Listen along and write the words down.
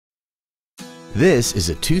This is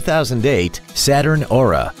a 2008 Saturn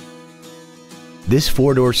Aura. This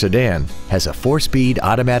four-door sedan has a 4-speed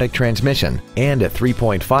automatic transmission and a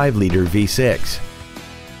 3.5-liter V6.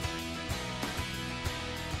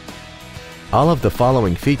 All of the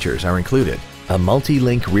following features are included: a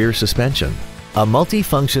multi-link rear suspension, a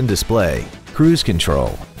multi-function display, cruise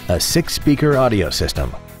control, a 6-speaker audio system,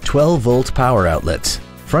 12-volt power outlets,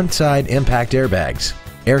 front side impact airbags,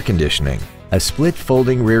 air conditioning, a split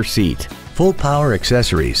folding rear seat, full power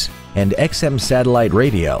accessories, and XM satellite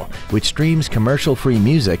radio, which streams commercial-free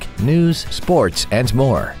music, news, sports, and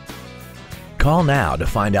more. Call now to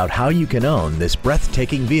find out how you can own this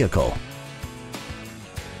breathtaking vehicle.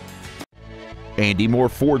 Andy Moore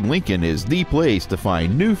Ford Lincoln is the place to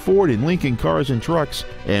find new Ford and Lincoln cars and trucks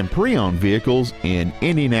and pre-owned vehicles in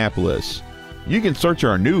Indianapolis. You can search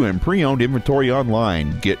our new and pre-owned inventory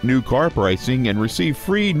online, get new car pricing, and receive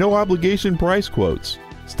free no-obligation price quotes.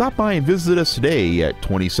 Stop by and visit us today at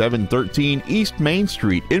 2713 East Main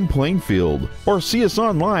Street in Plainfield, or see us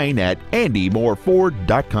online at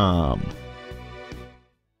andymoreford.com.